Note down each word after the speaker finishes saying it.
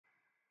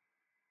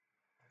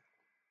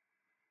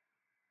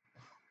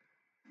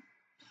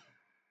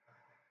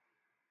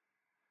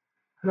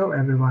Hello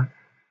everyone,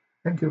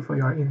 thank you for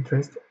your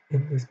interest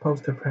in this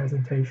poster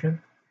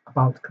presentation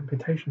about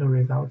computational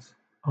results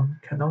on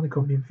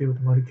canonical mean-field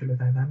molecular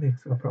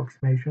dynamics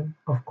approximation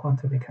of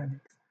quantum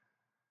mechanics.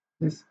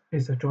 This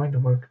is a joint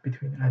work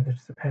between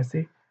Anders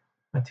Sepesi,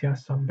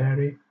 Matthias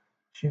Somberry,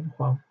 Xin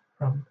Huang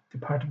from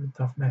Department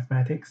of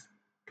Mathematics,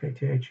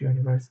 KTH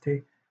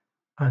University,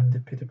 and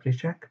Peter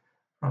Pliszek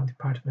from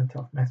Department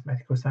of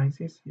Mathematical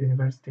Sciences,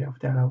 University of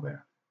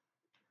Delaware.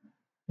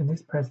 In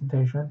this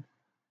presentation,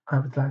 I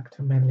would like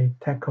to mainly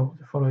tackle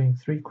the following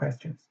three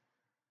questions.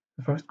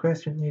 The first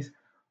question is,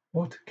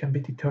 what can be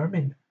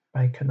determined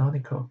by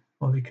canonical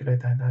molecular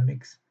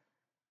dynamics?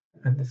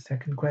 And the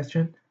second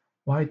question,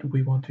 why do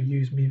we want to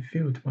use mean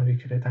field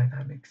molecular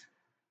dynamics?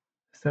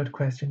 The third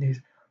question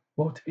is,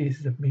 what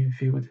is the mean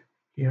field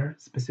here,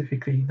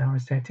 specifically in our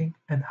setting,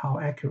 and how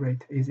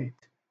accurate is it?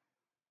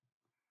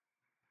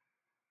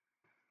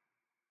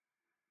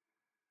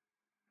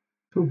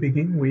 To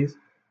begin with,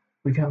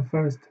 we can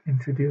first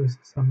introduce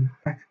some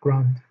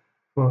background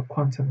for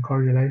quantum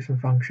correlation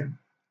function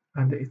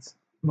and its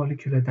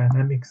molecular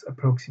dynamics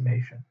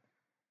approximation.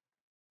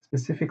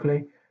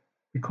 Specifically,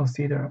 we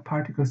consider a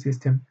particle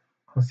system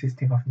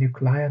consisting of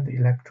nuclei and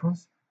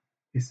electrons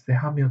with the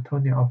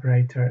Hamiltonian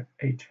operator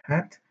H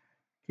hat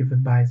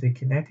given by the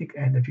kinetic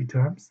energy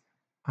terms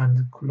and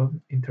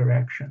Coulomb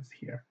interactions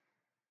here.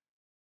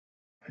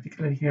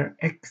 Particularly here,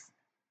 X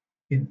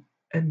in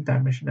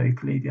n-dimensional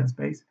Euclidean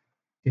space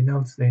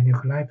denotes the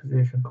nuclei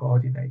position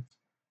coordinates.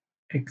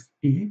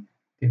 Xe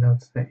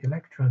denotes the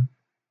electron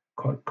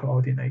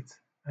coordinates,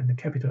 and the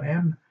capital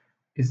M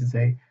is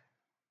the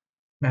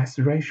mass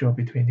ratio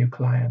between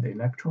nuclei and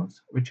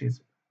electrons, which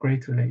is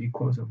greater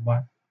equal than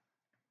 1.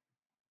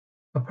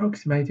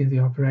 Approximating the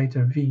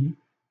operator V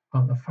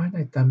on a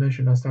finite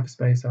dimensional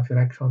subspace of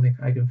electronic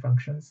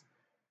eigenfunctions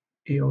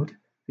yield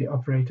the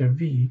operator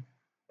V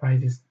by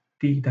this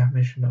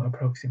d-dimensional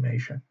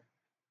approximation,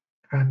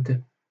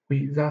 and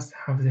we thus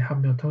have the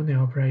Hamiltonian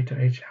operator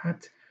H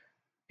hat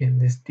in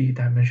this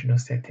d-dimensional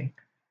setting.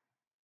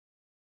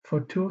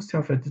 For two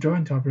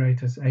self-adjoint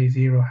operators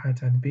A0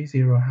 hat and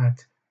B0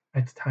 hat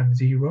at time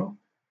 0,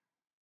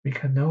 we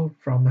can know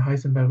from the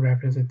Heisenberg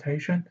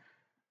representation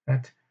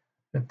that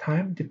the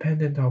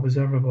time-dependent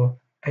observable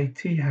AT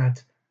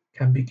hat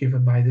can be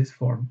given by this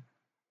form,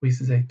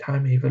 with the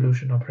time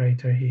evolution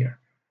operator here.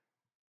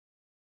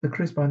 The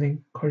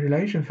corresponding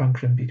correlation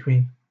function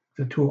between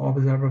the two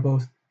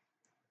observables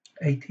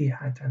AT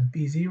hat and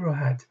B0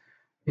 hat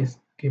is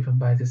given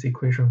by this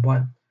equation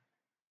 1,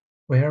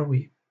 where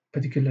we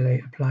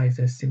particularly apply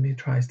the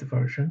symmetrized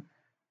version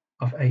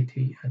of AT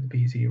and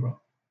B0.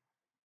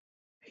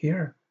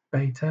 Here,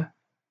 beta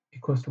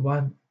equals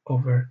 1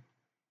 over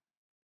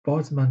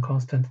Boltzmann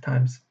constant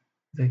times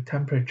the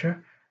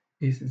temperature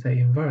is the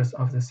inverse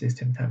of the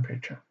system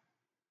temperature.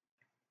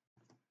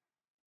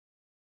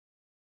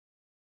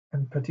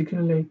 And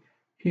particularly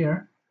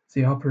here,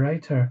 the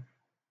operator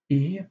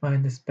E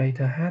minus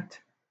beta hat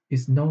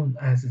is known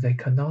as the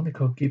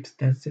canonical Gibbs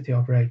density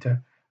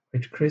operator,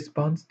 which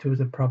corresponds to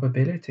the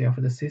probability of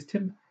the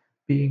system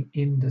being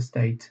in the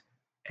state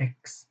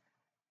X.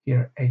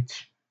 Here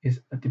H is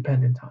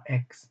dependent on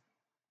X.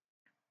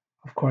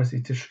 Of course,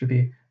 it should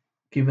be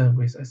given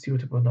with a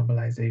suitable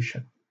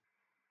normalization.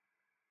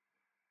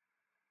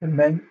 The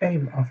main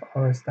aim of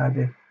our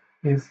study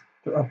is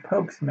to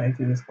approximate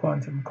this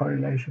quantum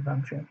correlation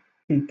function,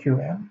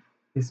 TQM,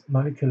 this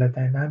molecular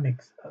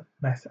dynamics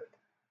method.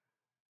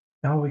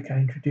 Now we can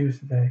introduce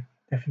the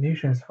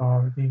definitions for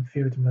our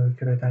mean-field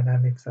molecular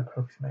dynamics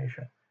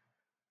approximation.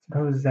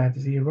 Suppose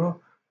Z0,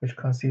 which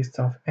consists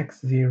of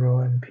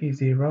x0 and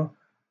p0,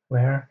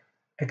 where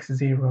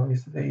x0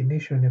 is the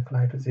initial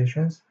nuclei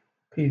positions,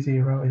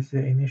 p0 is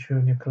the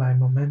initial nuclei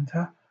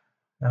momenta.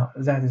 Now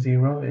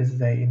Z0 is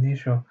the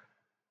initial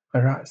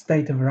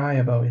state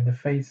variable in the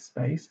phase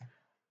space.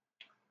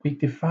 We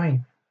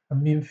define a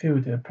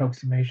mean-field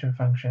approximation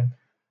function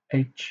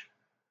h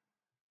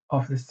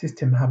of the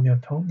system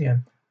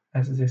Hamiltonian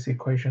as this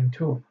equation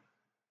 2.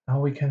 Now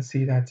we can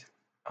see that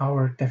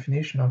our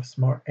definition of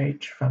small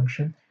h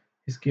function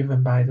is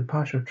given by the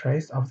partial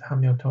trace of the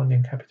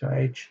Hamiltonian capital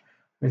H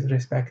with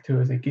respect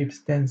to the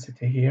Gibbs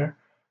density here,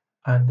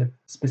 and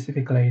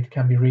specifically it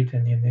can be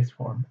written in this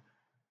form.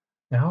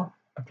 Now,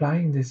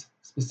 applying this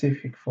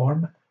specific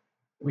form,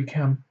 we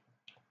can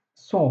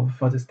solve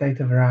for the state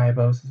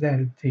variables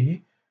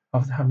zt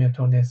of the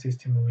Hamiltonian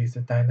system with the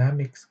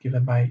dynamics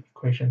given by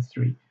equation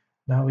 3.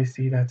 Now we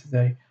see that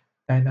the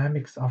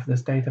dynamics of the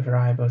state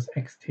variables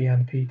xt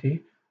and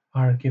pt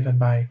are given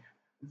by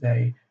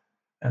the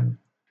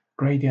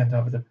gradient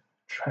of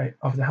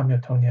the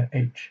Hamiltonian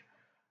H.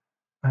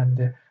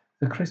 And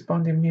the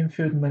corresponding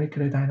mean-field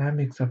molecular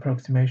dynamics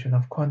approximation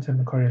of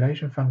quantum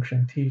correlation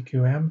function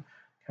TQM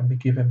can be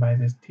given by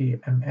this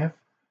TMF,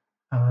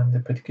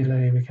 and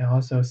particularly we can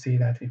also see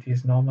that it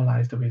is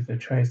normalized with the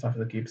trace of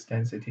the Gibbs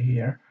density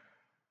here.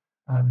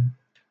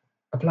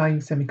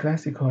 Applying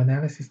semi-classical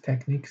analysis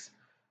techniques,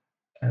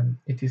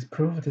 it is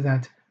proved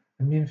that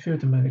the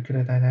mean-field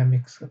molecular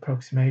dynamics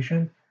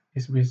approximation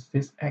is with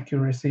this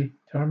accuracy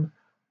term,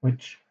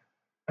 which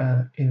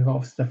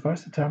involves the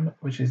first term,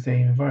 which is the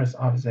inverse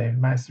of the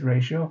mass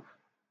ratio.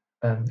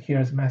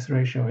 Here's mass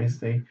ratio is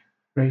the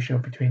ratio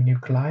between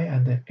nuclei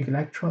and the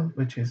electron,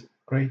 which is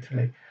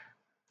greatly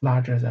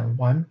larger than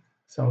 1.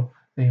 So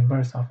the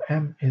inverse of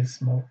m is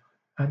small.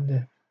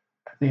 And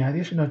the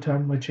additional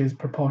term, which is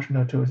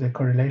proportional to the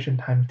correlation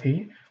time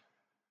t,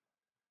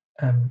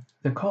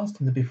 the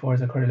constant before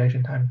the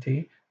correlation time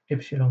t,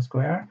 epsilon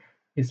square,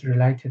 is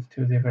related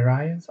to the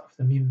variance of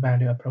the mean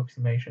value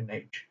approximation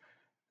h.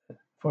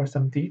 For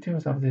some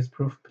details of this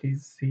proof,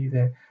 please see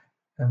the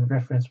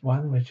reference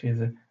 1, which is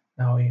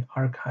now in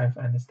archive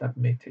and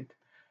submitted.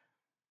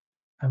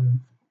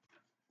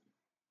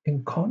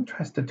 In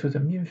contrast to the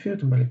mean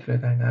field molecular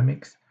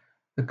dynamics,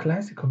 the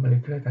classical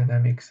molecular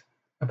dynamics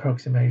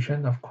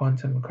approximation of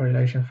quantum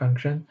correlation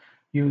function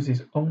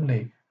uses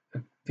only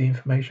the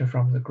information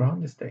from the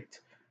ground state,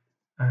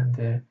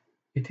 and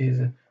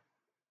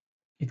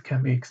it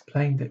can be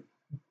explained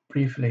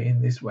briefly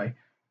in this way.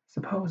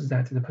 Suppose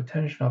that the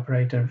potential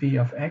operator V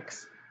of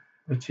x,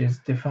 which is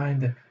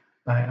defined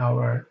by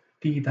our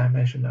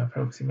d-dimensional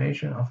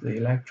approximation of the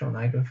electron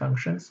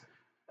eigenfunctions,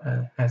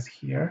 as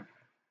here.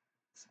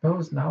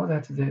 Suppose now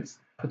that this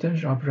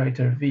potential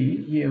operator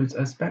V yields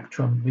a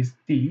spectrum with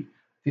d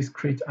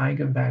discrete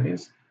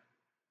eigenvalues,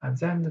 and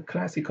then the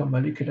classical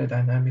molecular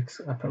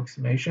dynamics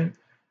approximation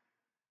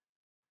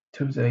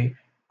to the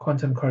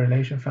quantum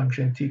correlation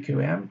function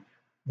TQM.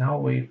 Now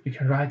we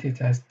can write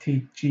it as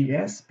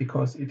TGS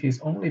because it is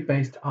only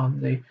based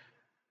on the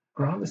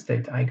ground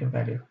state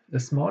eigenvalue, the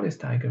smallest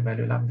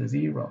eigenvalue lambda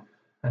 0,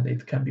 and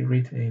it can be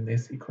written in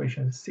this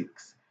equation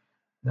 6.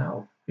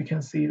 Now we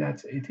can see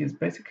that it is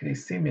basically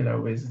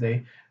similar with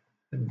the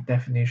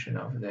definition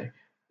of the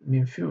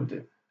mean field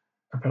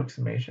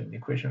approximation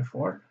equation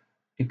 4,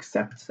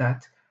 except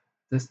that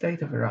the state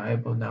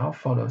variable now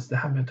follows the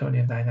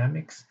Hamiltonian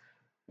dynamics,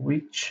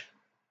 which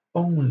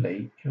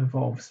only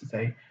involves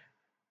the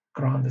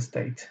ground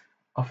state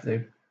of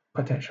the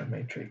potential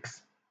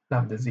matrix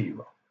lambda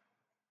 0.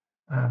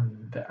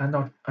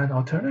 An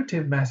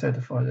alternative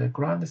method for the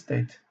ground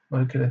state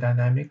molecular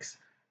dynamics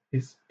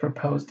is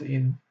proposed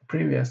in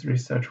previous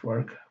research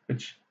work,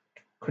 which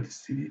could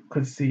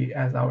see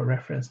as our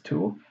reference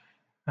tool.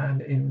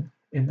 And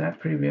in that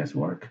previous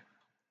work,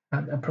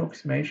 an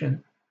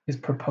approximation is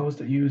proposed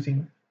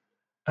using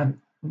a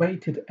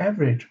weighted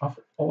average of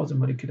all the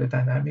molecular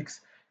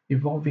dynamics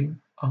evolving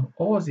on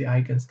all the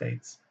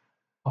eigenstates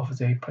of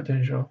the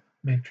potential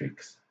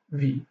matrix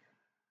V.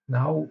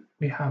 Now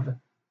we have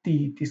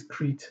d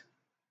discrete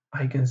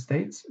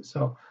eigenstates,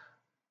 so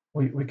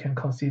we can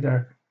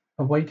consider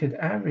a weighted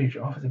average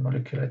of the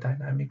molecular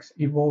dynamics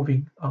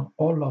evolving on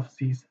all of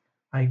these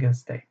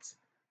eigenstates.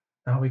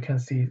 Now we can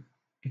see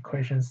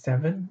equation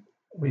 7,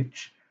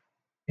 which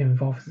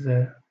involves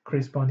the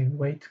corresponding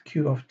weight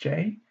Q of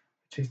j,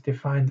 which is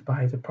defined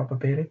by the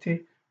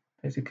probability,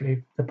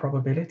 basically the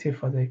probability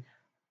for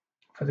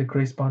the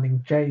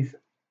corresponding jth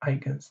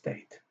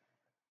eigenstate.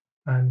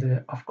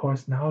 And of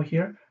course now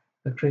here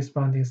the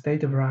corresponding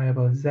state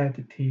variable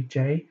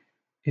ztj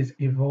is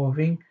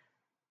evolving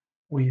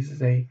with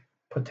the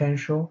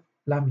potential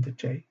lambda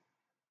j,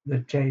 the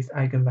jth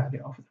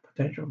eigenvalue of the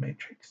potential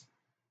matrix.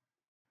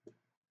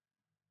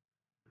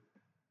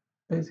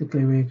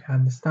 Basically, we can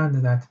understand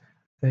that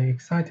the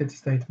excited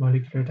state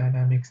molecular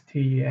dynamics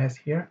TES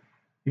here,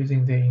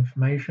 using the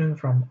information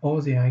from all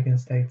the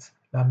eigenstates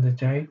lambda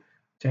j,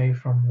 j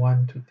from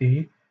 1 to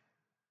d,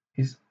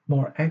 is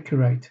more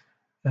accurate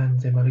than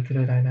the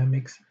molecular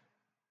dynamics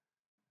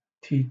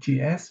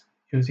TGS,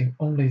 using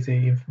only the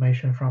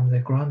information from the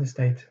ground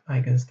state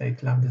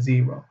eigenstate lambda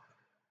 0.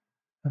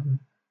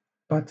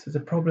 But the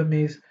problem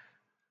is,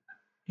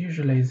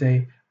 usually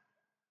the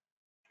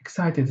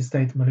excited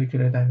state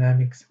molecular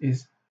dynamics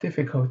is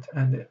difficult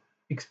and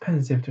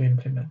expensive to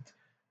implement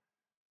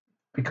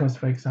because,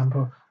 for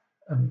example,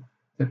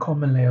 the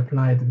commonly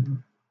applied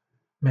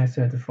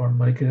method for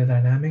molecular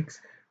dynamics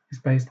is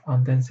based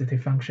on density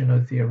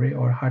functional theory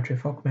or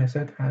Hartree-Fock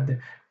method, and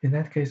in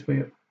that case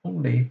we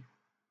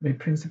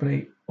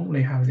principally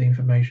only have the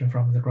information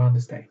from the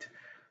ground state.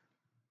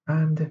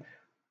 And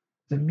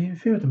the mean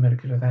field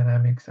molecular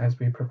dynamics, as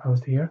we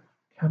proposed here,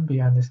 can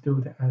be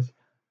understood as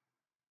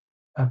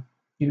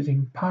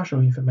using partial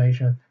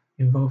information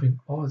involving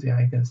all the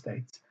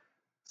eigenstates.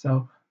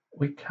 So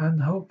we can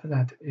hope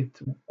that it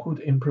could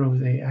improve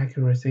the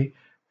accuracy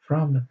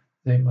from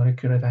the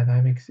molecular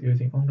dynamics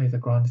using only the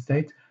ground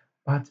state,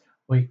 but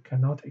we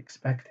cannot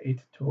expect it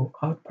to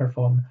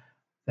outperform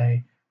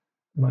the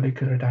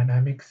molecular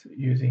dynamics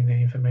using the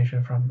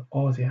information from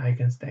all the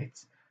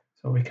eigenstates.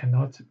 So we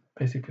cannot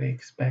basically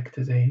expect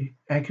the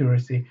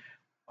accuracy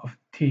of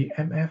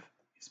TMF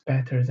is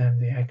better than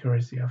the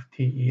accuracy of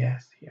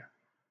TES here.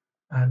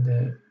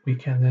 And we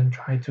can then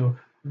try to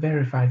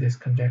verify this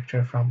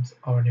conjecture from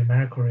our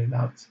numerical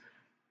results.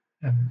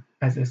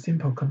 As a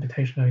simple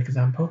computational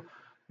example,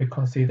 we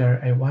consider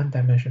a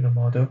one-dimensional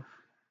model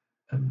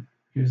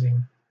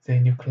using the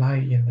nuclei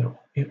in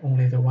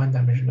only the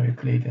one-dimensional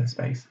Euclidean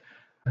space,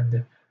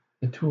 and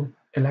the two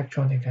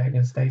electronic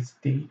eigenstates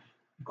d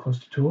equals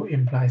to 2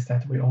 implies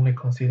that we only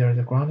consider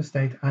the ground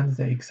state and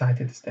the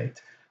excited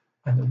state,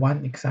 and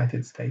one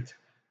excited state,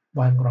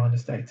 one ground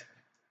state.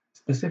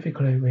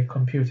 Specifically, we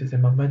compute the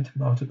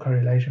momentum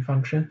autocorrelation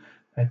function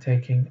by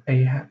taking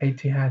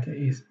AT hat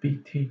is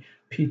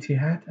PT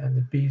hat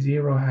and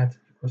B0 hat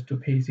equals to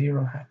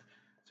P0 hat.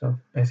 So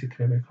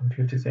basically, we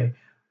compute the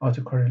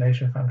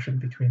autocorrelation function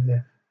between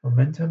the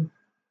momentum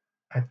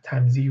at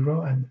time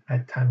 0 and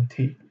at time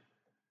t.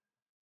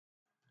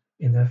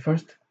 In the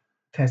first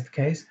test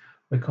case,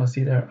 we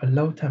consider a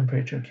low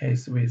temperature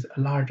case with a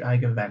large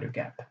eigenvalue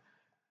gap.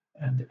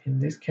 And in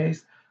this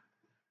case,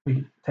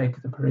 we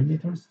take the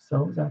parameters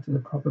so that the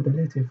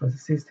probability for the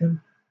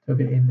system to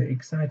be in the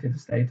excited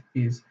state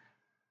is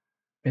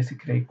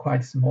basically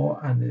quite small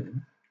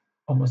and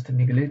almost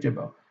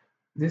negligible.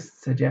 This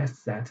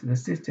suggests that the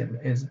system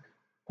is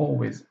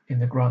always in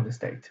the ground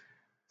state.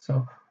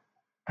 So,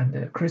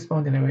 and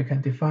correspondingly, we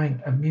can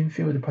define a mean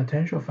field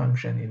potential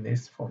function in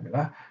this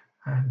formula.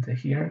 And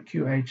here,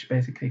 QH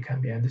basically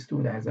can be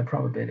understood as a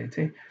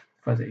probability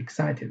for the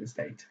excited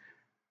state.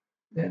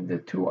 Then the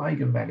two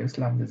eigenvalues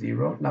lambda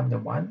 0, lambda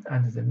 1,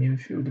 and the mean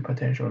field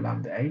potential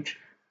lambda h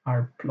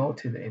are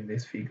plotted in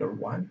this figure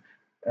 1.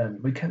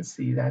 And we can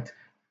see that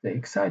the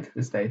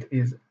excited state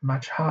is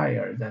much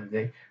higher than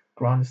the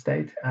ground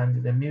state,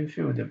 and the mean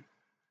field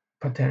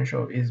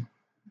potential is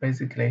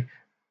basically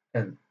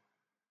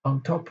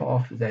on top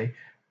of the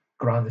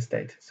ground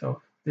state.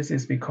 So this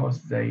is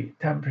because the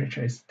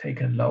temperature is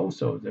taken low,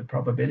 so the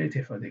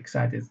probability for the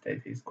excited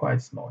state is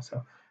quite small.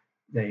 So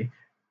they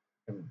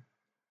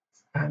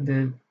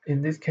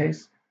in this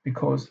case,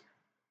 because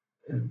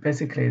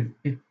basically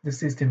the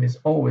system is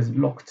always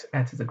locked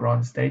at the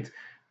ground state,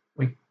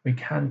 we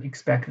can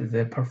expect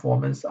the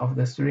performance of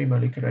the three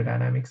molecular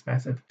dynamics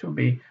method to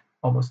be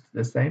almost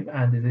the same,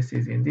 and this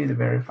is indeed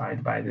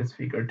verified by this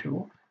figure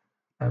 2,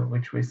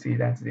 which we see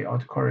that the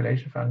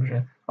autocorrelation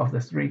function of the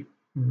three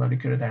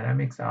molecular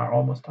dynamics are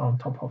almost on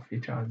top of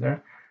each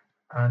other,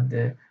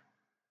 and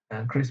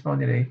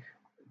correspondingly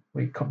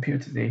we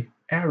compute the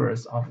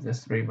errors of the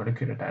three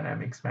molecular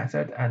dynamics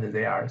method, and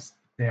they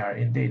are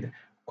indeed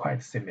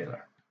quite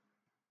similar.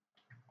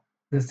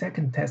 The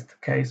second test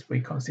case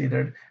we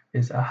considered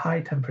is a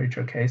high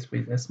temperature case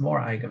with a small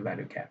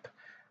eigenvalue gap.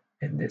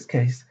 In this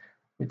case,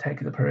 we take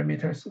the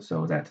parameters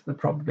so that the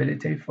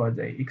probability for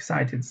the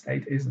excited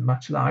state is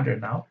much larger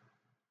now,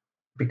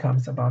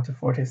 becomes about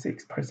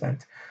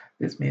 46%.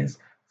 This means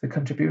the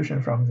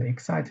contribution from the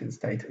excited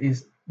state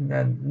is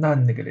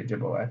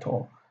non-negligible at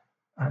all.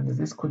 And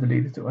this could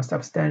lead to a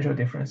substantial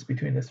difference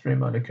between the three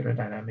molecular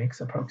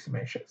dynamics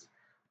approximations.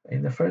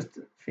 In the first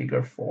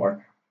figure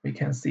 4, we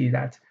can see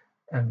that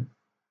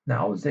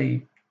now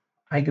the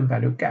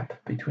eigenvalue gap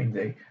between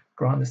the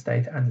ground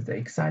state and the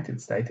excited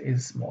state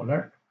is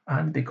smaller,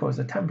 and because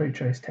the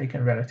temperature is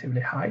taken relatively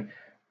high,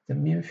 the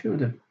mean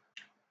field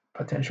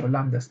potential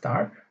lambda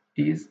star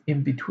is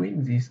in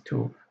between these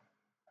two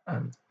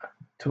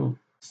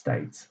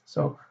states.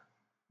 So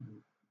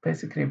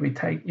basically,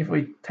 if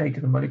we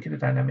take the molecular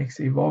dynamics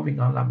evolving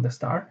on lambda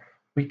star,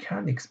 we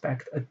can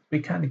expect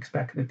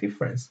a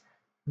difference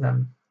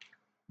than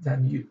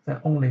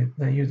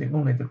using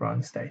only the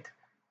ground state.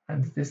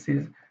 And this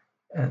is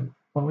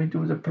when we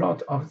do the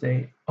plot of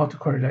the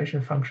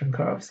autocorrelation function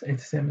curves, it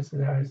seems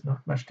there is not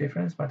much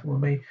difference. But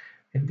when we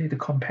indeed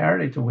compare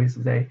it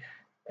with the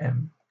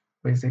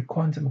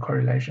quantum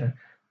correlation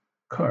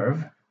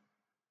curve,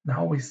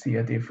 now we see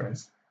a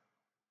difference.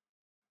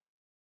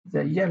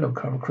 The yellow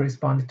curve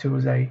corresponds to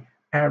the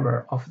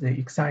error of the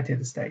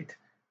excited state,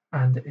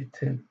 and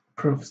it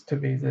proves to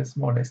be the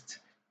smallest.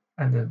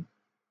 And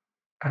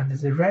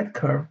the red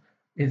curve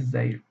is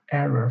the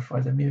error for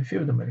the mean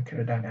field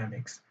molecular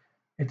dynamics.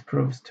 It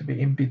proves to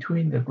be in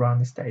between the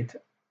ground state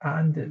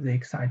and the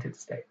excited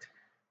state.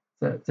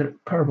 The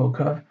purple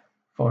curve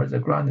for the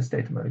ground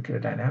state molecular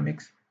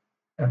dynamics,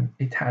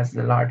 it has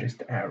the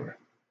largest error.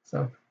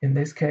 So in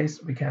this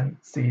case, we can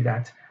see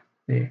that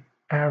the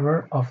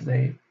error of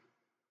the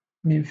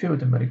mean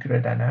field molecular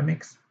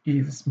dynamics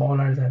is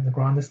smaller than the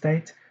ground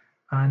state,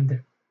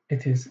 and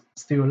it is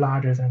still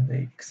larger than the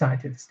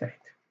excited state.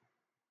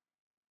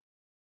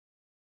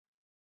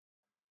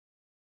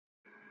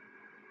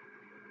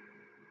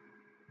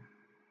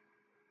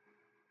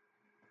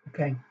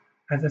 Okay,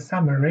 as a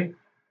summary,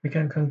 we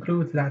can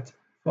conclude that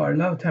for a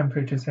low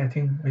temperature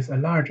setting with a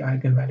large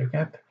eigenvalue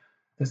gap,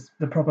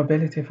 the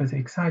probability for the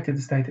excited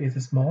state is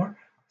small,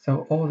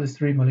 so all the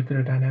three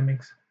molecular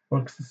dynamics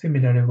works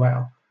similarly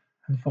well.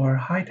 And for a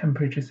high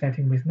temperature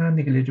setting with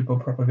non-negligible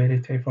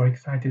probability for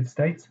excited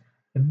states,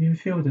 the mean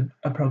field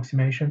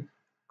approximation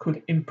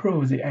could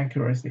improve the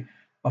accuracy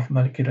of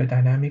molecular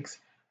dynamics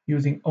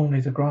using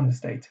only the ground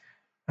state,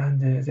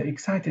 and the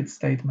excited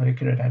state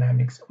molecular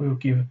dynamics will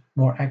give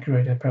more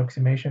accurate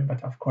approximation,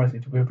 but of course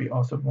it will be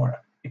also more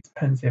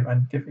expensive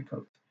and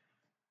difficult.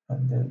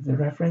 And the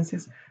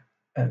references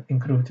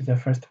include the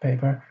first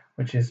paper,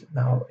 which is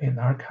now in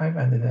archive,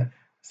 and the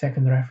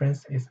second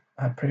reference is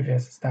a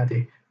previous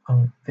study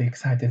on the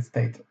excited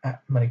state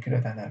molecular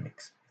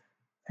dynamics.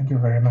 Thank you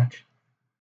very much.